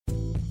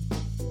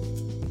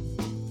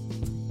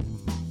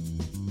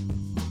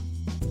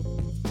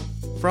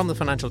From the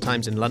Financial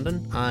Times in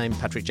London, I'm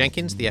Patrick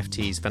Jenkins, the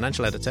FT's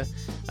financial editor,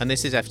 and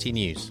this is FT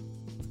News.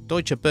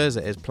 Deutsche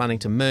Börse is planning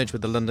to merge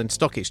with the London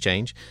Stock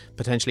Exchange,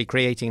 potentially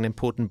creating an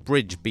important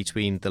bridge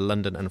between the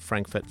London and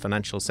Frankfurt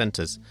financial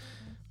centres.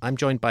 I'm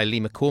joined by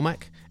Lee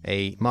McCormack,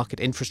 a market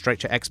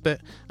infrastructure expert,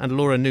 and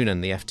Laura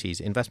Noonan, the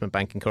FT's investment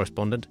banking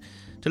correspondent,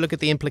 to look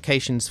at the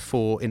implications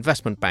for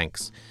investment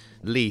banks.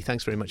 Lee,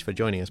 thanks very much for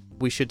joining us.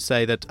 We should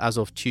say that as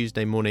of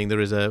Tuesday morning,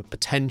 there is a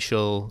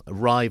potential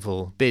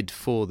rival bid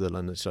for the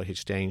London Stock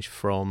Exchange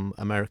from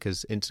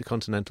America's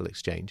Intercontinental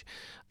Exchange.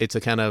 It's a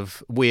kind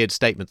of weird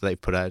statement that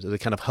they've put out, the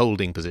kind of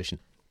holding position.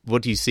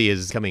 What do you see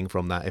as coming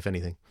from that, if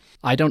anything?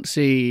 I don't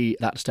see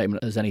that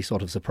statement as any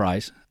sort of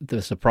surprise.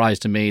 The surprise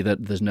to me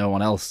that there's no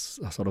one else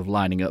sort of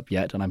lining up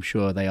yet, and I'm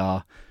sure they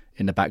are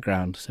in the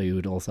background. So you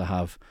would also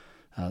have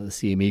the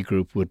CME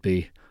Group would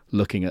be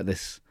looking at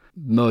this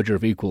merger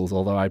of equals,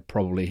 although I'd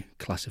probably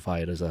classify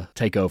it as a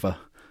takeover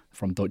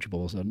from Deutsche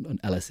Börse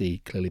and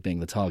LSE clearly being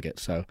the target.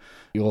 So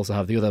you also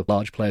have the other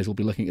large players will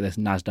be looking at this,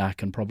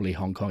 NASDAQ and probably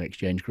Hong Kong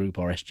Exchange Group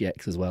or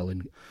SGX as well,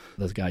 and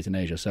those guys in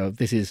Asia. So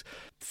this is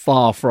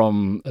far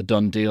from a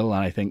done deal,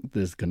 and I think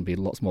there's going to be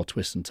lots more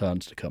twists and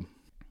turns to come.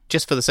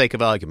 Just for the sake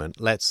of argument,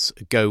 let's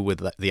go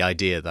with the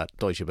idea that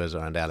Deutsche Börse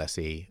and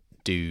LSE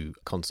do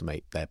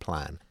consummate their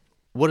plan.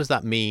 What does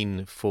that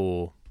mean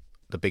for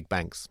the big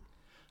banks?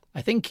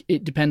 I think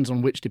it depends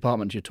on which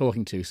department you're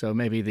talking to. So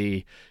maybe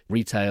the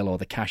retail or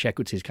the cash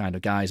equities kind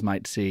of guys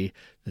might see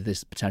that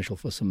there's potential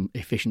for some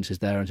efficiencies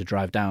there and to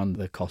drive down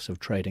the cost of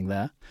trading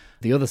there.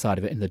 The other side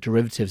of it, in the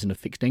derivatives and the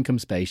fixed income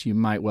space, you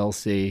might well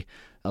see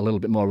a little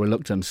bit more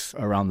reluctance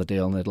around the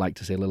deal and they'd like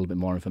to see a little bit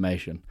more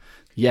information.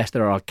 Yes,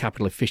 there are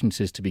capital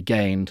efficiencies to be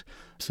gained.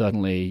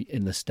 Certainly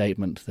in the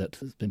statement that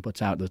has been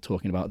put out, they're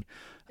talking about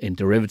in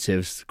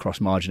derivatives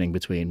cross-margining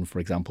between, for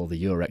example,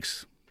 the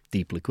Eurex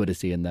deep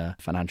liquidity in their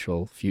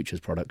financial futures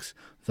products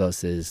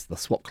versus the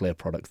swap clear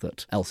product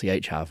that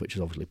LCH have, which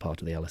is obviously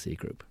part of the LSE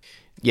group.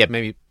 Yeah,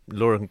 maybe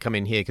Laura can come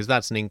in here because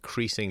that's an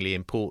increasingly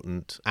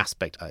important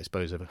aspect, I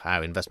suppose, of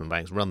how investment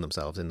banks run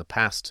themselves. In the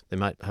past, they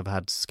might have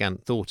had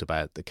scant thought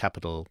about the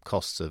capital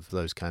costs of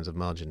those kinds of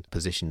margin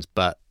positions,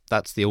 but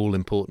that's the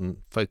all-important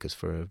focus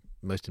for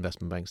most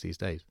investment banks these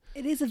days.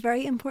 It is a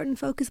very important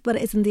focus, but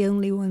it isn't the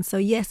only one. So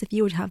yes, if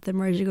you would have the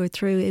merger go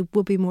through, it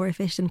would be more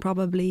efficient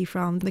probably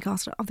from the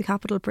cost of the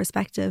capital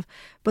perspective.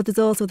 But there's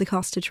also the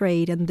cost to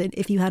trade. And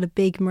if you had a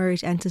big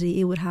merged entity,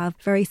 it would have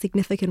very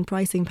significant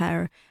pricing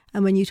power.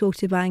 And when you talk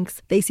to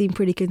banks, they seem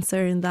pretty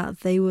concerned that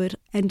they would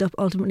end up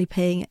ultimately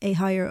paying a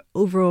higher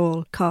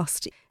overall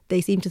cost.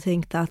 They seem to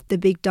think that the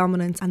big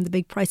dominance and the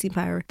big pricing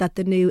power that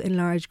the new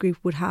enlarged group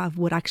would have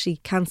would actually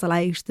cancel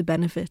out the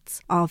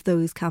benefits of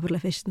those capital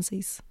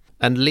efficiencies.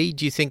 And Lee,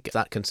 do you think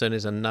that concern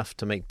is enough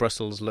to make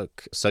Brussels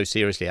look so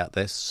seriously at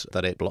this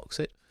that it blocks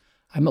it?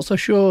 I'm not so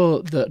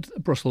sure that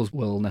Brussels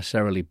will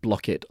necessarily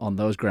block it on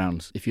those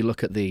grounds. If you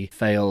look at the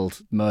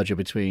failed merger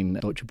between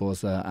Deutsche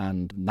Börse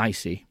and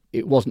NYSE,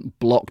 it wasn't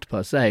blocked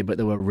per se, but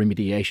there were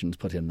remediations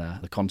put in there,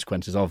 the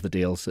consequences of the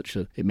deal, such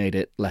that it made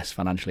it less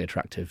financially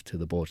attractive to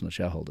the board and the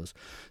shareholders.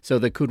 So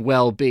there could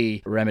well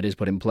be remedies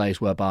put in place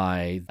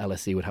whereby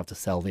LSE would have to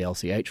sell the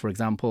LCH, for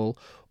example,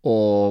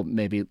 or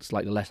maybe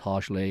slightly less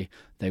harshly,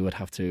 they would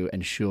have to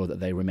ensure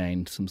that they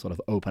remained some sort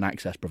of open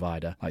access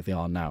provider like they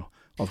are now.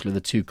 Obviously,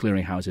 the two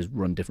clearinghouses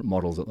run different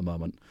models at the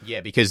moment.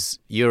 Yeah, because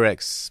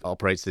Eurex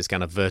operates this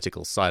kind of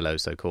vertical silo,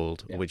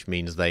 so-called, which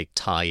means they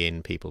tie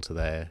in people to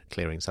their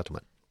clearing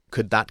settlement.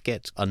 Could that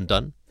get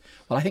undone?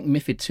 Well, I think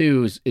MiFID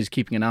II is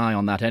keeping an eye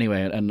on that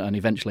anyway, and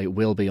eventually it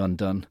will be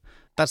undone.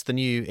 That's the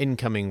new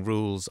incoming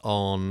rules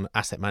on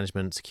asset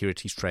management,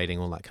 securities trading,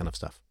 all that kind of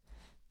stuff.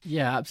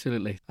 Yeah,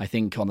 absolutely. I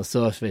think on the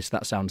surface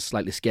that sounds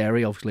slightly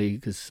scary, obviously,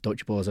 because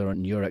Deutsche Börse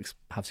and Eurex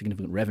have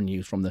significant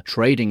revenues from the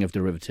trading of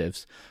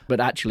derivatives. But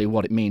actually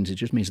what it means, it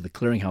just means that the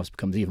clearinghouse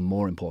becomes even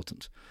more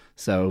important.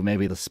 So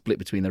maybe the split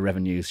between the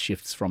revenues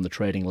shifts from the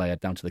trading layer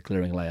down to the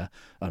clearing layer.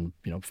 And,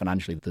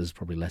 financially, there's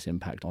probably less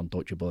impact on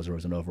Deutsche Börse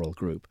as an overall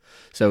group.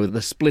 So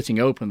the splitting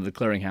open of the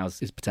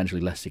clearinghouse is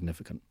potentially less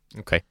significant.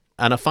 Okay.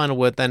 And a final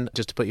word then,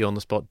 just to put you on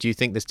the spot. Do you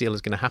think this deal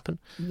is going to happen?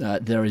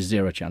 There is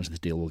zero chance this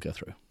deal will go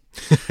through.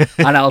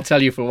 And I'll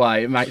tell you for why.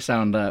 It might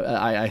sound,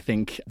 I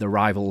think the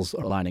rivals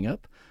are lining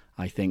up.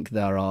 I think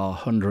there are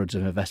hundreds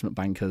of investment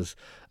bankers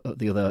at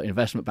the other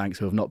investment banks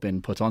who have not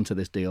been put onto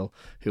this deal,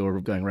 who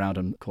are going around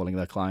and calling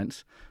their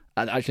clients.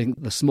 And I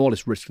think the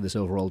smallest risk for this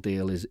overall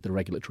deal is the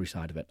regulatory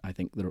side of it. I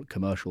think the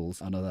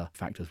commercials and other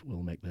factors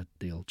will make the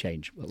deal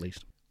change, at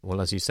least.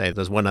 Well, as you say,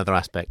 there's one other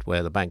aspect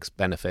where the banks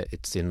benefit.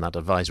 It's in that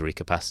advisory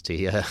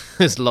capacity.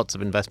 There's lots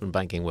of investment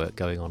banking work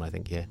going on, I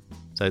think, here.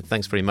 So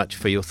thanks very much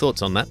for your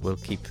thoughts on that. We'll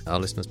keep our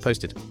listeners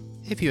posted.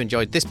 If you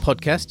enjoyed this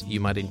podcast, you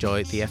might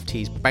enjoy the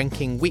FT's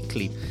Banking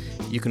Weekly.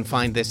 You can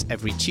find this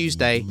every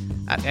Tuesday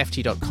at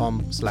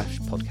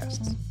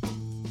ft.com/podcasts.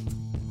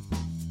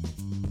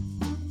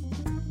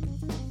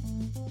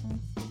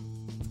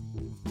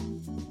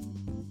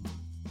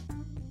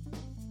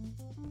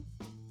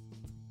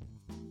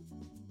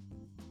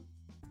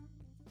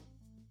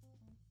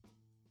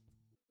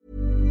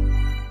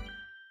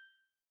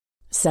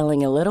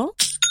 Selling a little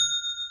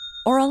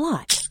or a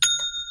lot?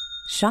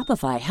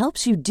 Shopify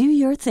helps you do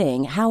your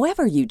thing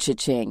however you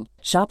cha-ching.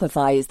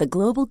 Shopify is the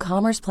global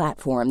commerce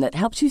platform that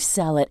helps you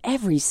sell at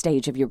every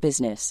stage of your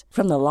business.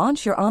 From the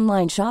launch your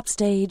online shop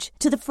stage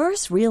to the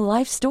first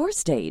real-life store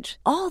stage,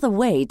 all the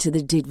way to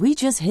the did we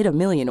just hit a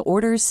million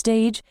orders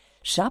stage.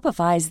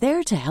 Shopify is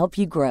there to help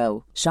you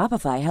grow.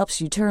 Shopify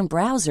helps you turn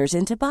browsers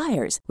into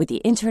buyers with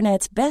the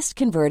internet's best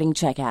converting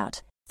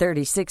checkout.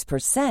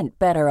 36%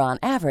 better on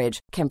average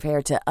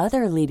compared to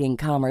other leading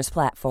commerce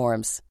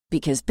platforms.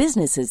 Because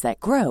businesses that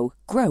grow,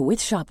 grow with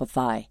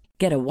Shopify.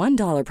 Get a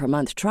 $1 per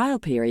month trial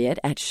period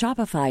at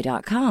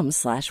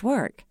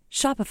shopify.com/work.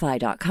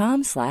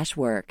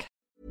 Shopify.com/work.